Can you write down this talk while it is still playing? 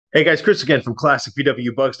Hey guys, Chris again from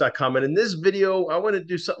classicvwbugs.com. And in this video, I want to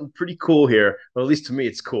do something pretty cool here. Or at least to me,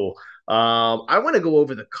 it's cool. I want to go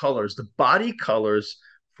over the colors, the body colors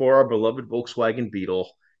for our beloved Volkswagen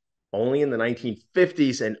Beetle, only in the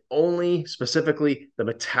 1950s and only specifically the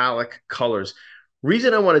metallic colors.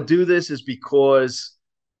 Reason I want to do this is because,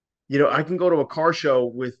 I can go to a car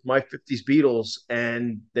show with my 50s Beetles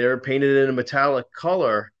and they're painted in a metallic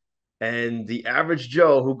color. And the average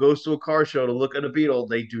Joe who goes to a car show to look at a Beetle,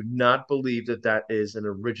 they do not believe that that is an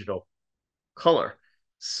original color.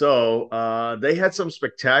 So they had some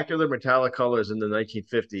spectacular metallic colors in the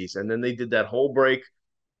 1950s. And then they did that whole break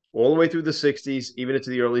all the way through the 60s, even into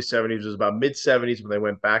the early 70s. It was about mid 70s when they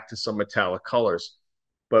went back to some metallic colors.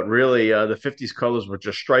 But really, the 50s colors were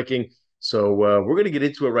just striking. So we're going to get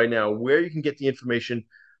into it right now, where you can get the information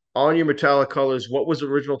on your metallic colors, what was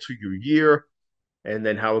original to your year, and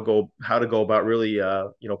then how to go about really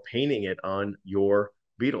painting it on your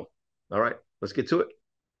Beetle. All right, let's get to it.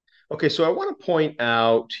 Okay, so I want to point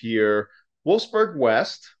out here Wolfsburg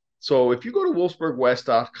West. So if you go to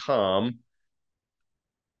wolfsburgwest.com,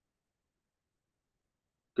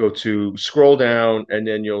 go to scroll down, and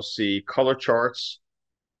then you'll see color charts,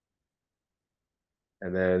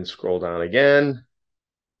 and then scroll down again,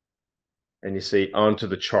 and you see onto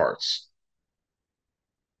the charts.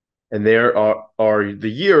 And there are the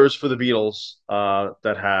years for the Beatles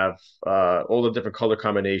that have all the different color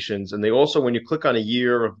combinations. And they also, when you click on a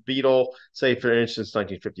year of Beetle, say for instance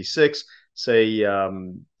 1956, say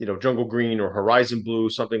Jungle Green or Horizon Blue,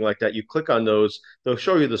 something like that, you click on those, they'll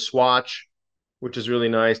show you the swatch, which is really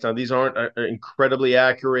nice. Now these aren't incredibly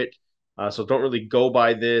accurate, so don't really go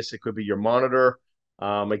by this. It could be your monitor.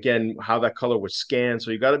 Again, how that color was scanned.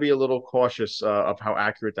 So you got to be a little cautious of how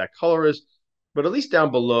accurate that color is. But at least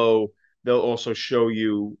down below, they'll also show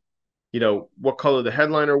you, what color the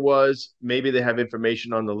headliner was. Maybe they have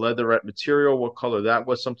information on the leatherette material, what color that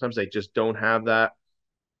was. Sometimes they just don't have that.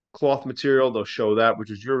 Cloth material, they'll show that,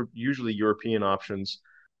 which is usually European options.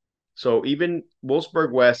 So even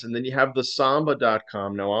Wolfsburg West, and then you have the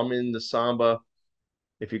Samba.com. Now I'm in the Samba.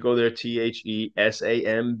 If you go there, THESAMBA.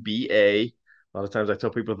 A lot of times I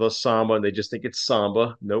tell people the Samba and they just think it's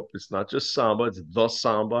Samba. Nope, it's not just Samba, it's the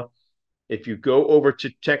Samba. If you go over to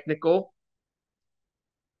technical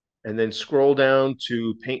and then scroll down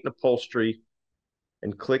to paint and upholstery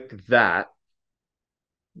and click that,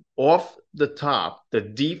 off the top, the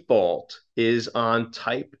default is on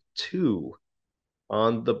type 2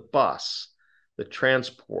 on the bus, the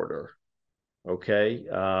transporter, okay?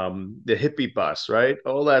 The hippie bus, right?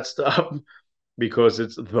 All that stuff, because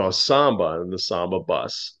it's the Samba, and the Samba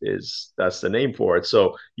bus that's the name for it.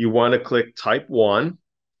 So you want to click type 1,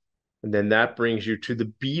 and then that brings you to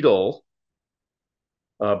the Beetle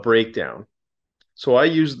breakdown. So I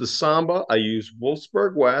use the Samba, I use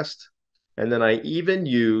Wolfsburg West, and then I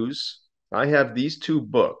have these two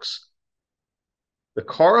books. The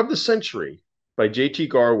Car of the Century by J.T.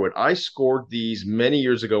 Garwood. I scored these many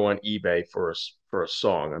years ago on eBay for a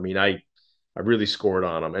song. I mean, I really scored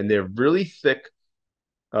on them, and they're really thick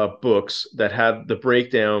books that have the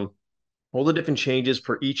breakdown, all the different changes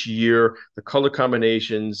for each year, the color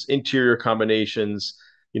combinations, interior combinations,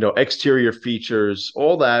 exterior features,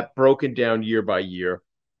 all that broken down year by year.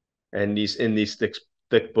 And these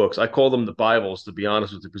thick books, I call them the Bibles, to be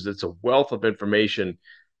honest with you, because it's a wealth of information,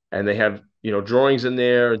 and they have drawings in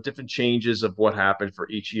there, different changes of what happened for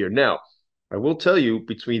each year. Now, I will tell you,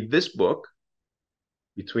 between this book,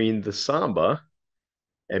 between the Samba,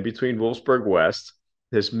 and between Wolfsburg West,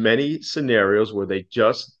 there's many scenarios where they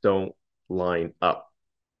just don't line up.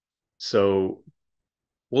 So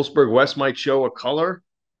Wolfsburg West might show a color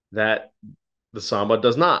that the Samba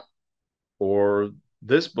does not, or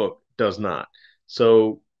this book does not.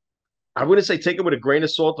 So I wouldn't say take it with a grain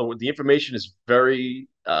of salt. The information is very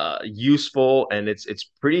useful, and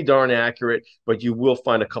it's pretty darn accurate, but you will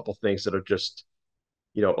find a couple things that are just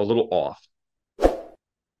a little off.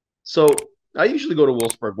 So I usually go to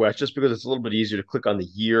Wolfsburg West just because it's a little bit easier to click on the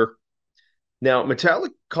year. Now,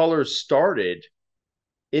 metallic colors started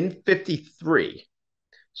in 53.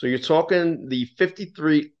 So you're talking the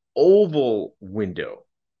 53 oval window.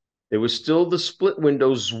 There was still the split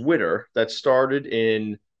window Zwitter that started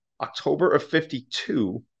in October of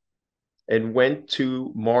 52 and went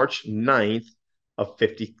to March 9th of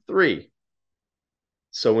 53.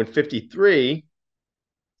 So in 53,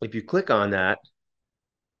 if you click on that,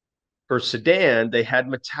 for sedan, they had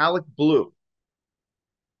metallic blue.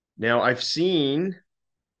 Now I've seen,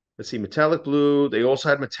 let's see, metallic blue. They also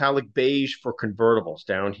had metallic beige for convertibles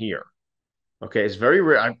down here. Okay, it's very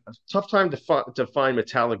rare. Tough time to find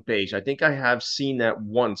metallic beige. I think I have seen that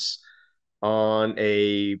once on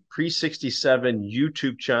a pre-67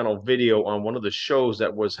 YouTube channel video on one of the shows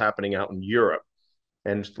that was happening out in Europe.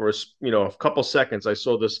 And for a couple seconds, I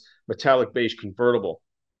saw this metallic beige convertible.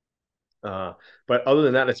 But other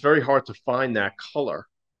than that, it's very hard to find that color.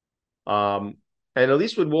 Um, and at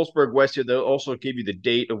least with Wolfsburg West here, they'll also give you the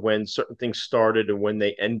date of when certain things started and when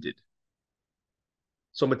they ended.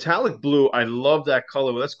 So metallic blue, I love that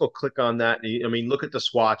color. Let's go click on that. I mean, look at the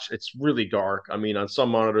swatch. It's really dark. I mean, on some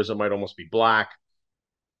monitors, it might almost be black.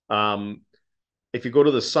 Um, if you go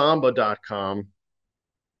to the samba.com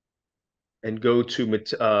and go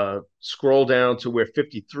to scroll down to where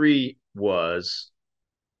 53 was,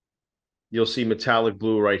 you'll see metallic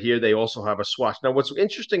blue right here. They also have a swatch. Now, what's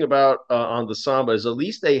interesting about on the Samba is at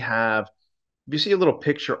least they have, you see a little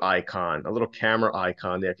picture icon, a little camera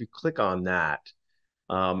icon there. If you click on that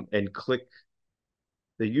and click,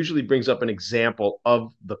 it usually brings up an example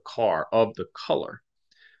of the car, of the color.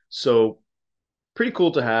 So pretty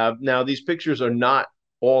cool to have. Now, these pictures are not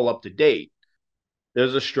all up to date.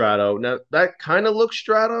 There's a Strato. Now, that kind of looks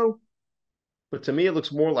Strato, but to me, it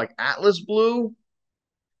looks more like Atlas blue.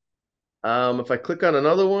 If I click on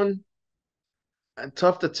another one,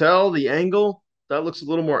 tough to tell the angle. That looks a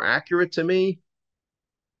little more accurate to me.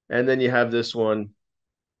 And then you have this one,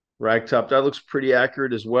 ragtop. That looks pretty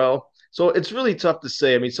accurate as well. So it's really tough to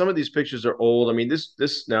say. I mean, some of these pictures are old. I mean, this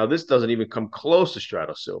doesn't even come close to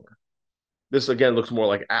Strato Silver. This again looks more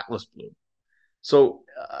like Atlas blue. So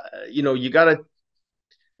you got to.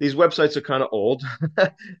 These websites are kind of old,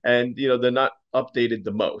 and they're not updated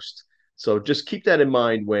the most. So just keep that in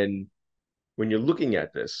mind when you're looking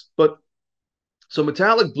at this. But so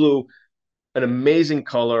metallic blue, an amazing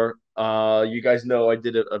color. You guys know I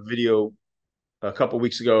did a video a couple of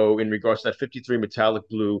weeks ago in regards to that 53 metallic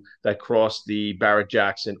blue that crossed the Barrett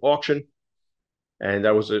Jackson auction. And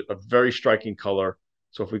that was a very striking color.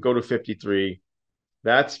 So if we go to 53,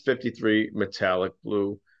 that's 53 metallic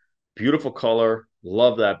blue. Beautiful color.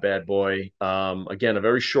 Love that bad boy. Again, a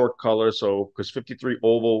very short color. So because 53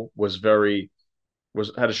 oval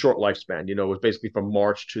had a short lifespan, it was basically from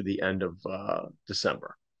March to the end of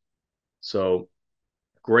December. So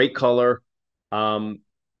great color. How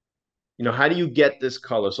do you get this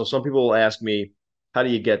color? So some people will ask me, how do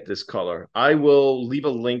you get this color? I will leave a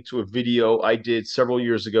link to a video I did several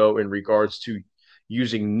years ago in regards to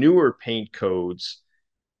using newer paint codes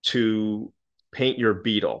to paint your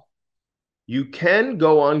Beetle. You can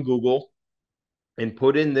go on Google and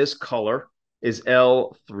put in this color is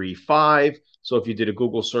L35. So if you did a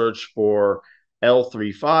Google search for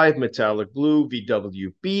L35 metallic blue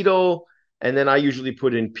VW Beetle, and then I usually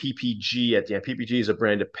put in PPG at the end. PPG is a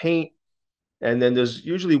brand of paint. And then there's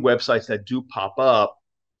usually websites that do pop up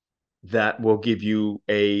that will give you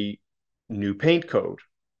a new paint code.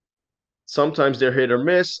 Sometimes they're hit or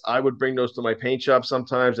miss. I would bring those to my paint shop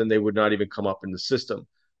sometimes, and they would not even come up in the system.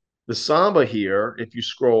 The Samba here, if you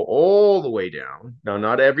scroll all the way down, now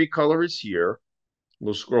not every color is here.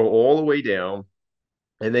 We'll scroll all the way down,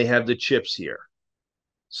 and they have the chips here.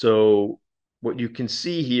 So what you can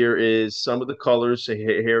see here is some of the colors.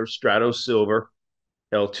 Here, Strato Silver,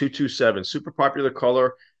 L227, super popular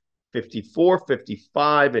color. 54,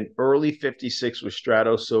 55, and early 56 with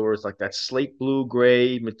Strato Silver. It's like that slate blue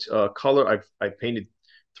gray color. I've painted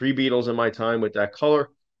 3 Beetles in my time with that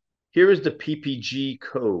color. Here is the PPG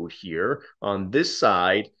code here on this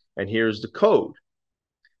side, and here's the code.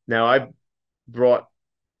 Now I've brought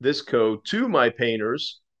this code to my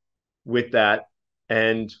painters with that,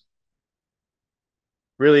 and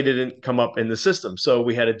really didn't come up in the system. So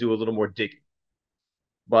we had to do a little more digging.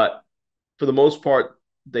 But for the most part,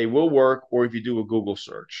 they will work, or if you do a Google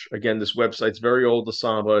search. Again, this website's very old, the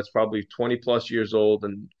Samba. It's probably 20 plus years old,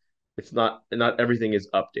 and it's not everything is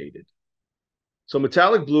updated. So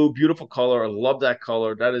metallic blue, beautiful color. I love that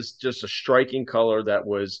color. That is just a striking color that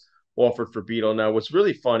was offered for Beetle. Now, what's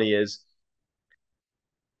really funny is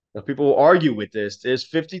now people will argue with this. There's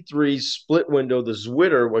 53 split window. The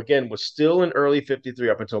Zwitter, again, was still in early 53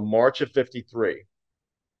 up until March of 53.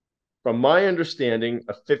 From my understanding,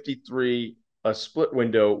 a split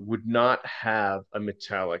window would not have a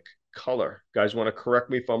metallic color. Guys want to correct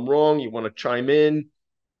me if I'm wrong? You want to chime in?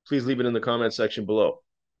 Please leave it in the comment section below.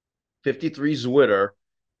 53 Zwitter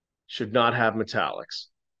should not have metallics.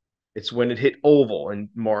 It's when it hit oval, and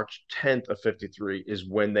March 10th of 53 is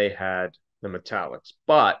when they had the metallics.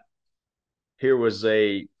 But here was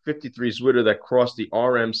a 53 Zwitter that crossed the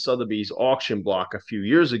RM Sotheby's auction block a few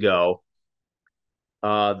years ago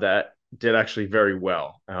that did actually very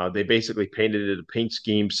well. They basically painted it a paint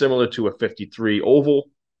scheme similar to a 53 oval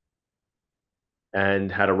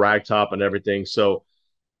and had a rag top and everything. So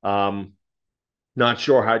Not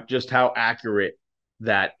sure how accurate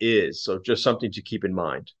that is. So just something to keep in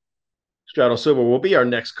mind. Strato Silver will be our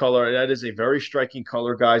next color. That is a very striking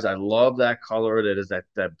color, guys. I love that color. That is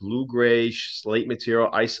that blue gray slate material.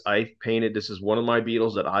 I painted. This is one of my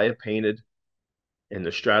Beetles that I have painted in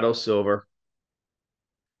the Strato Silver.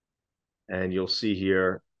 And you'll see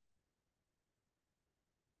here,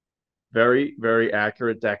 very, very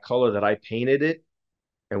accurate. That color that I painted it.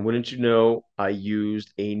 And wouldn't you know, I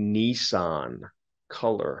used a Nissan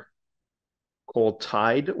color called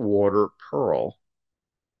Tide Water Pearl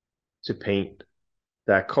to paint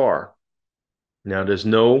that car. Now,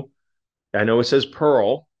 I know it says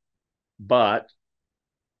pearl, but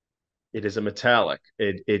it is a metallic.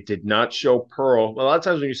 It did not show pearl. A lot of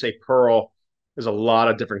times when you say pearl, there's a lot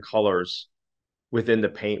of different colors within the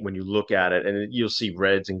paint when you look at it, and you'll see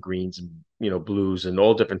reds and greens and blues and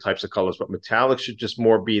all different types of colors. But metallic should just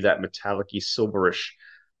more be that metallic-y silverish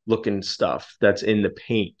looking stuff that's in the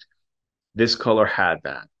paint. This color had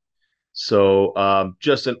that. So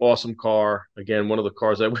just an awesome car. Again, one of the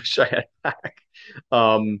cars I wish I had back.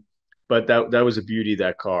 Um, but that was a beauty,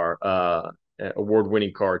 that car.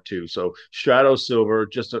 Award-winning car too. So Strato Silver,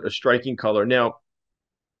 just a striking color. Now,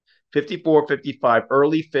 54, 55,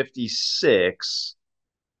 early 56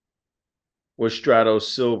 was Strato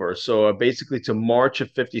Silver. So basically to March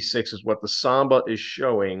of 56 is what the Samba is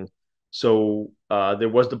showing. So there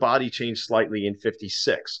was the body change slightly in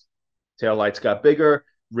 56. Taillights got bigger,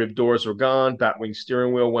 rib doors were gone, batwing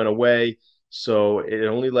steering wheel went away. So it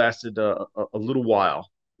only lasted a little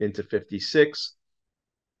while into 56.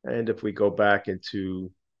 And if we go back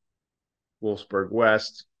into Wolfsburg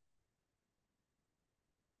West,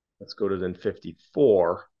 let's go to then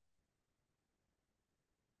 54.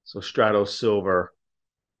 So Strato Silver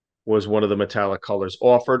was one of the metallic colors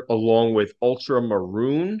offered, along with Ultra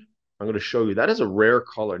Maroon. I'm going to show you. That is a rare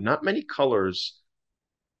color. Not many colors.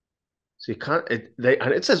 So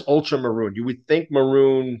it says Ultra Maroon. You would think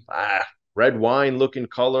maroon, red wine looking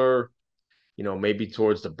color, maybe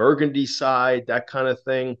towards the burgundy side, that kind of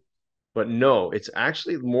thing. But no, it's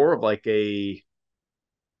actually more of like I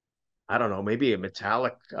don't know, maybe a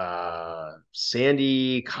metallic,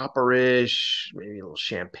 sandy, copperish, maybe a little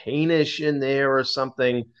champagne-ish in there or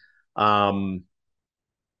something. Um,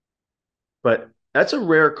 but that's a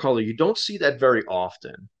rare color. You don't see that very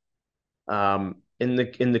often. In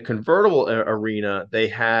the convertible arena, they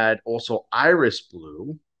had also iris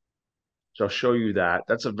blue. So I'll show you that.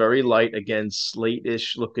 That's a very light, again,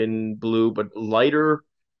 slate-ish looking blue, but lighter.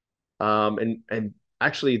 And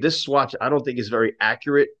actually, this swatch I don't think is very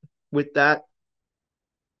accurate with that.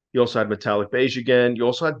 You also had metallic beige again. You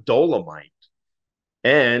also had Dolomite.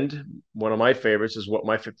 And one of my favorites is what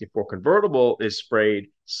my 54 convertible is sprayed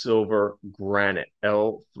silver granite,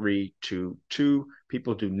 L322.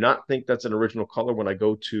 People do not think that's an original color when I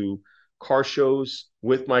go to car shows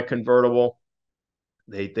with my convertible.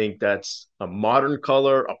 They think that's a modern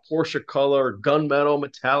color, a Porsche color, gunmetal,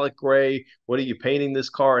 metallic gray. What are you painting this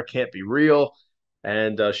car? It can't be real.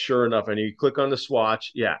 And sure enough, and you click on the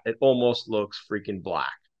swatch, yeah, it almost looks freaking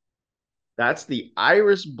black. That's the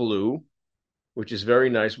iris blue, which is very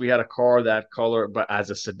nice. We had a car that color, but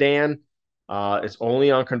as a sedan, it's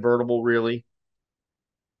only on convertible, really.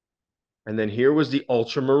 And then here was the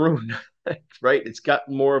ultra maroon, right? It's got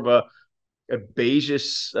more of a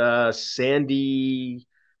beigeish, sandy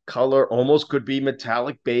color, almost could be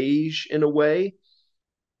metallic beige in a way.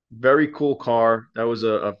 Very cool car. That was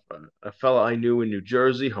a fella I knew in New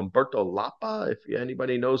Jersey, Humberto Lapa. If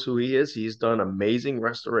anybody knows who he is, he's done amazing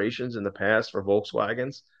restorations in the past for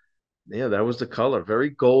Volkswagens. Yeah, that was the color.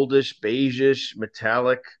 Very goldish, beigeish,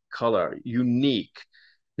 metallic color. Unique.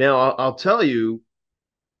 Now, I'll tell you,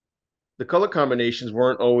 the color combinations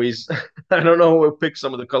weren't always, I don't know who picked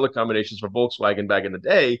some of the color combinations for Volkswagen back in the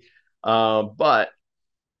day, but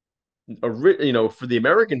for the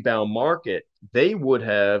American bound market, they would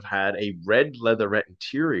have had a red leatherette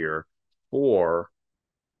interior for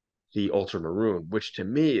the ultramaroon, which to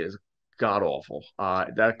me is god awful.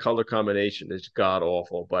 That color combination is god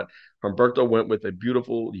awful. But Humberto went with a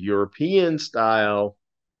beautiful European style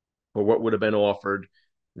for what would have been offered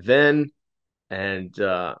then, and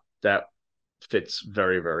that fits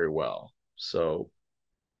very, very well. So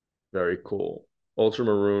very cool.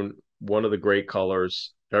 Ultramaroon, one of the great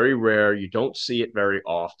colors, very rare. You don't see it very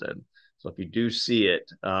often. So if you do see it,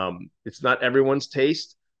 it's not everyone's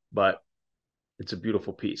taste, but it's a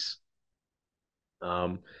beautiful piece.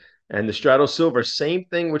 Um, and the Strato Silver, same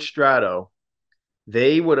thing with Strato.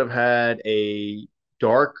 They would have had they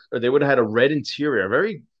would have had a red interior, a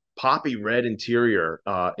very poppy red interior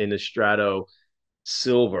in the Strato.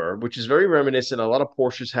 Silver, which is very reminiscent. A lot of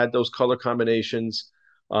Porsches had those color combinations.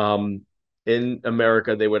 Um, in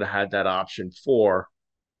America, they would have had that option for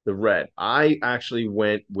the red. I actually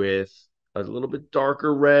went with a little bit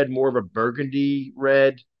darker red, more of a burgundy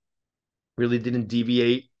red. Really didn't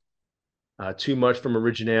deviate too much from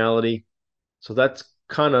originality. So that's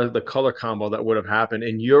kind of the color combo that would have happened.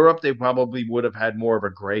 In Europe, they probably would have had more of a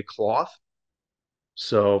gray cloth.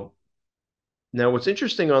 So now what's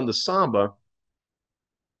interesting on the Samba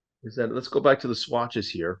is that let's go back to the swatches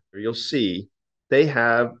here. You'll see they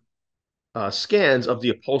have scans of the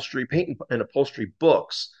upholstery paint and upholstery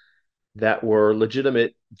books that were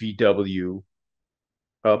legitimate VW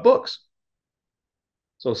books.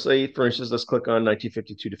 So say, for instance, let's click on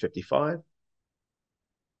 1952 to 55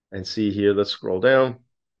 and see here, let's scroll down.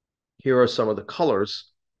 Here are some of the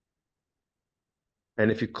colors.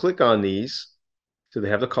 And if you click on these, so they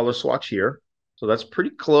have the color swatch here. So that's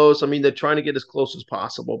pretty close. I mean, they're trying to get as close as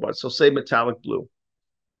possible, but so say metallic blue.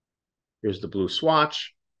 Here's the blue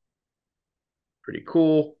swatch. Pretty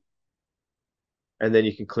cool. And then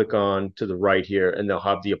you can click on to the right here and they'll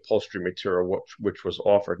have the upholstery material which was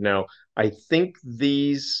offered. Now, I think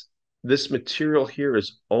this material here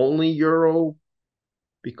is only Euro,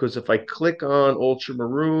 because if I click on Ultra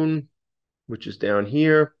Maroon, which is down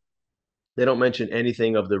here, they don't mention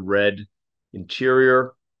anything of the red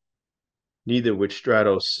interior, neither with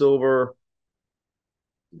Strato Silver.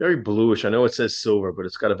 Very bluish. I know it says silver, but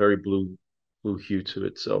it's got a very blue hue to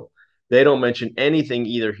it. So they don't mention anything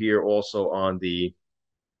either here also on the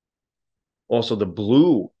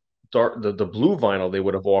blue the blue vinyl they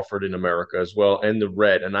would have offered in America as well, and the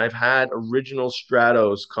red. And I've had original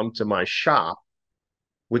Stratos come to my shop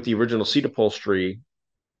with the original seat upholstery,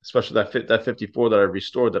 especially that 54 that I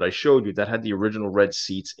restored that I showed you, that had the original red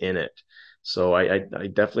seats in it. So I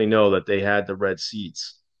definitely know that they had the red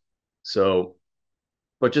seats. So,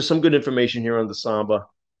 but just some good information here on the Samba.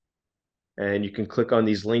 And you can click on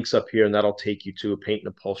these links up here, and that'll take you to a paint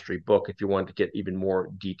and upholstery book if you want to get even more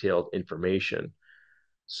detailed information.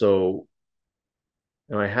 So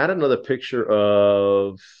now I had another picture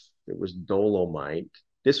of, it was Dolomite.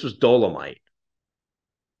 This was Dolomite.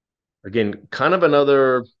 Again, kind of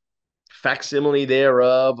another facsimile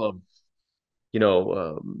thereof of,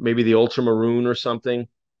 maybe the ultramaroon or something,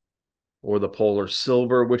 or the polar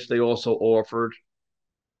silver, which they also offered.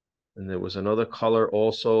 And there was another color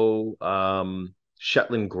also,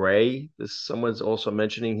 Shetland gray. This someone's also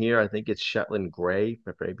mentioning here. I think it's Shetland gray,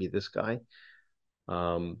 maybe this guy.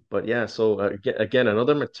 But yeah, so again,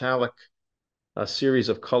 another metallic series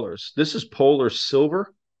of colors. This is polar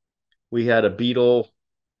silver. We had a Beetle.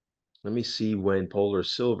 Let me see when polar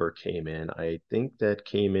silver came in. I think that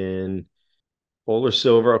came in polar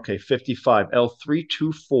silver. Okay, 55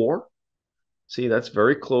 L324. See, that's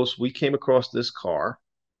very close. We came across this car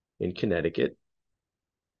in Connecticut.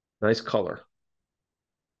 Nice color.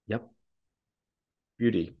 Yep,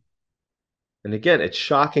 beauty. And again, it's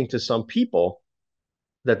shocking to some people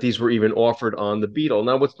that these were even offered on the Beetle.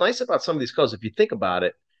 Now, what's nice about some of these colors, if you think about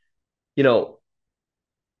it, you know,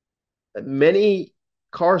 many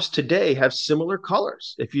cars today have similar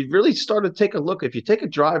colors. If you really start to take a look, if you take a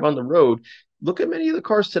drive on the road, look at many of the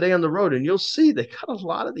cars today on the road, and you'll see they got a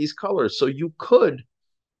lot of these colors. So you could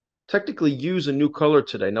technically use a new color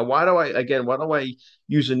today. Now, why do I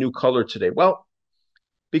use a new color today? Well,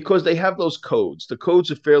 because they have those codes. The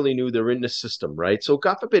codes are fairly new. They're in the system, right? So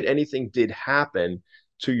God forbid anything did happen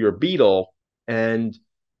to your Beetle and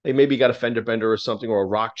they maybe got a fender bender or something, or a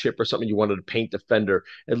rock chip or something, you wanted to paint the fender,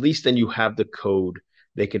 at least then you have the code.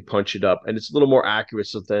 They can punch it up and it's a little more accurate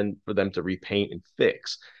so then for them to repaint and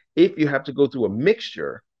fix. If you have to go through a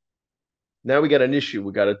mixture, now we got an issue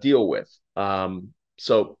we got to deal with.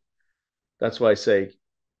 So that's why I say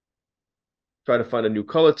try to find a new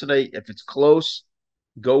color today. If it's close,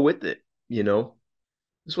 go with it, you know.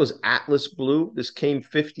 This was Atlas Blue. This came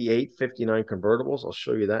 58, 59 convertibles. I'll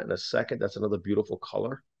show you that in a second. That's another beautiful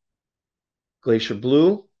color. Glacier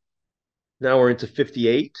Blue. Now we're into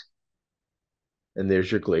 58. And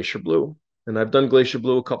there's your Glacier Blue. And I've done Glacier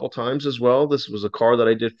Blue a couple times as well. This was a car that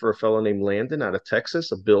I did for a fellow named Landon out of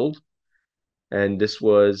Texas, a build. And this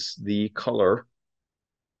was the color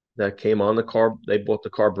that came on the car. They bought the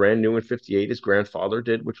car brand new in 58. His grandfather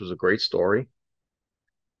did, which was a great story.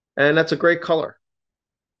 And that's a great color.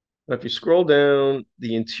 Now, if you scroll down,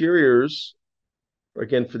 the interiors,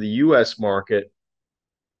 again, for the US market,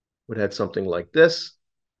 would have something like this.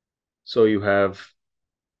 So you have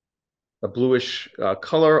a bluish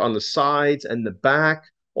color on the sides and the back,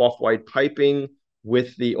 off-white piping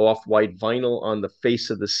with the off-white vinyl on the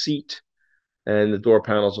face of the seat. And the door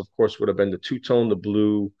panels, of course, would have been the two-tone, the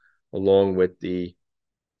blue along with the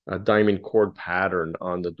diamond cord pattern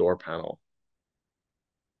on the door panel.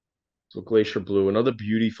 So Glacier Blue, another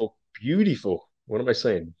beautiful, beautiful, what am I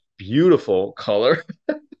saying? Beautiful color.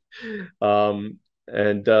 um,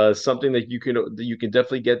 and something that you can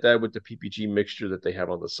definitely get that with the PPG mixture that they have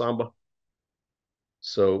on the Samba.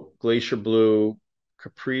 So Glacier Blue,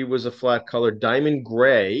 Capri was a flat color. Diamond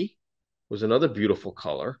Gray was another beautiful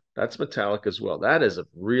color. That's metallic as well. That is a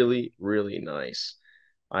really, really nice.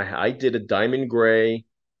 I did a Diamond Gray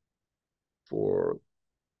for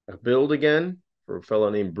a build again for a fellow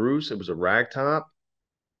named Bruce. It was a ragtop.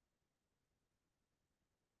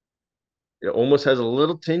 It almost has a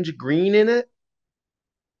little tinge of green in it,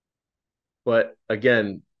 but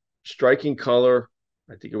again, striking color.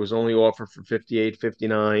 I think it was only offered for 58,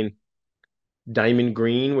 59. Diamond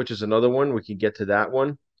Green, which is another one. We can get to that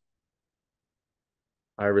one.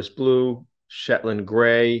 Iris Blue, Shetland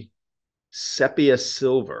Gray, Sepia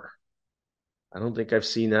Silver. I don't think I've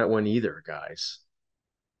seen that one either, guys.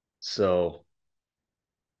 So,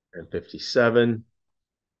 and 57.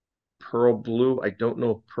 Pearl Blue. I don't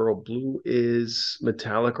know if Pearl Blue is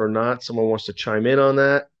metallic or not. Someone wants to chime in on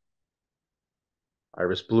that.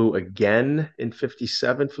 Iris Blue again in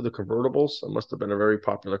 57 for the convertibles. That must have been a very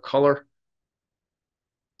popular color.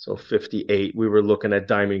 So 58, we were looking at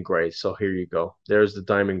Diamond Gray. So here you go. There's the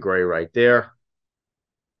Diamond Gray right there.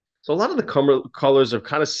 So a lot of the colors are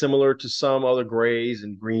kind of similar to some other grays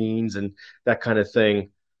and greens and that kind of thing.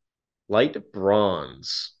 Light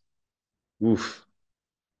bronze. Oof.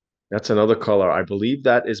 That's another color. I believe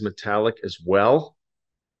that is metallic as well.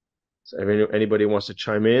 So if anybody wants to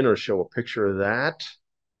chime in or show a picture of that.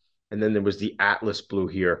 And then there was the Atlas Blue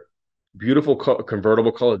here. Beautiful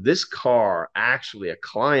convertible color. This car, actually, a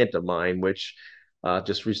client of mine, which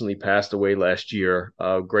just recently passed away last year,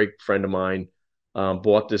 a great friend of mine,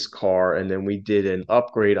 bought this car, and then we did an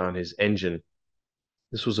upgrade on his engine.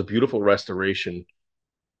 This was a beautiful restoration.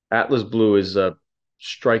 Atlas Blue is a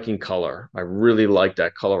striking color. I really like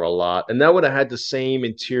that color a lot. And that would have had the same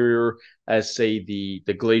interior as, say, the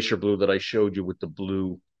Glacier Blue that I showed you with the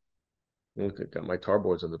blue. Look, I got my tar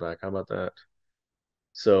boards on the back. How about that?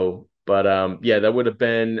 So, but yeah, that would have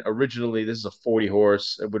been originally. This is a 40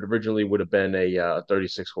 horse. It would have been a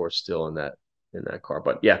 36 horse still in that car.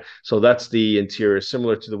 But yeah, so that's the interior,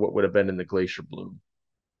 similar to what would have been in the Glacier Blue.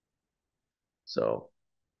 So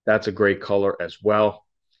that's a great color as well.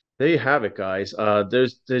 There you have it, guys.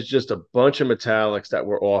 There's just a bunch of metallics that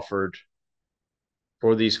were offered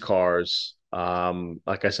for these cars.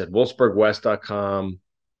 Like I said, wolfsburgwest.com,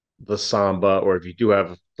 the Samba, or if you do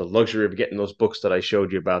have the luxury of getting those books that I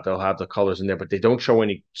showed you about, they'll have the colors in there, but they don't show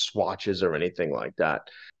any swatches or anything like that.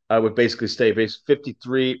 I would basically stay base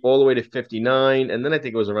 53 all the way to 59, and then I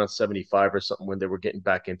think it was around 75 or something when they were getting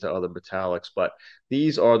back into other metallics. But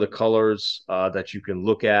these are the colors that you can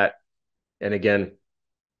look at. And again,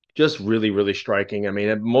 just really, really striking. I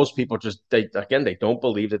mean, most people they don't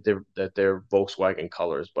believe that they're Volkswagen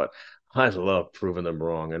colors, but I love proving them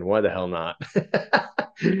wrong. And why the hell not?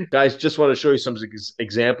 Guys, just want to show you some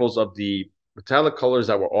examples of the metallic colors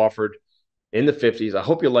that were offered in the 50s. I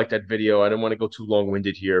hope you liked that video. I don't want to go too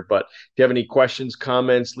long-winded here, but if you have any questions,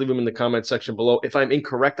 comments, leave them in the comment section below. If I'm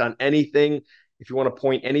incorrect on anything, if you want to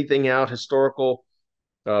point anything out historical,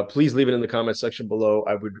 please leave it in the comment section below.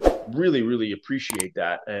 I would really, really appreciate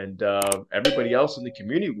that. And everybody else in the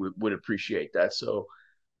community would appreciate that. So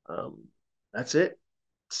that's it.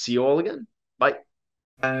 See you all again. Bye.